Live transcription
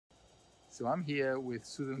So I'm here with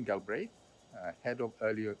Susan Galbraith, Head of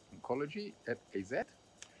Early Oncology at AZ,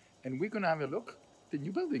 and we're going to have a look at the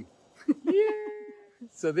new building. Yeah!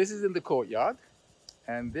 So this is in the courtyard,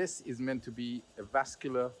 and this is meant to be a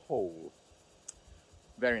vascular hall.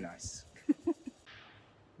 Very nice.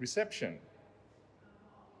 Reception.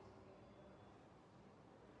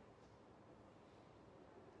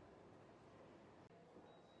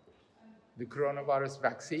 The coronavirus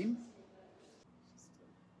vaccine.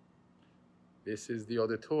 This is the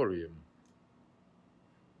auditorium.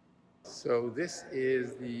 So this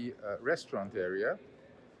is the restaurant area.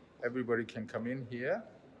 Everybody can come in here,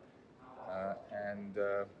 and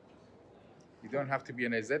you don't have to be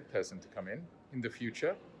an AZ person to come in the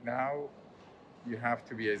future. Now you have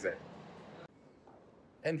to be AZ.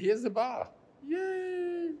 And here's the bar.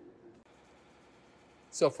 Yay!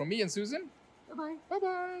 So from me and Susan, bye-bye.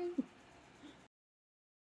 Bye-bye.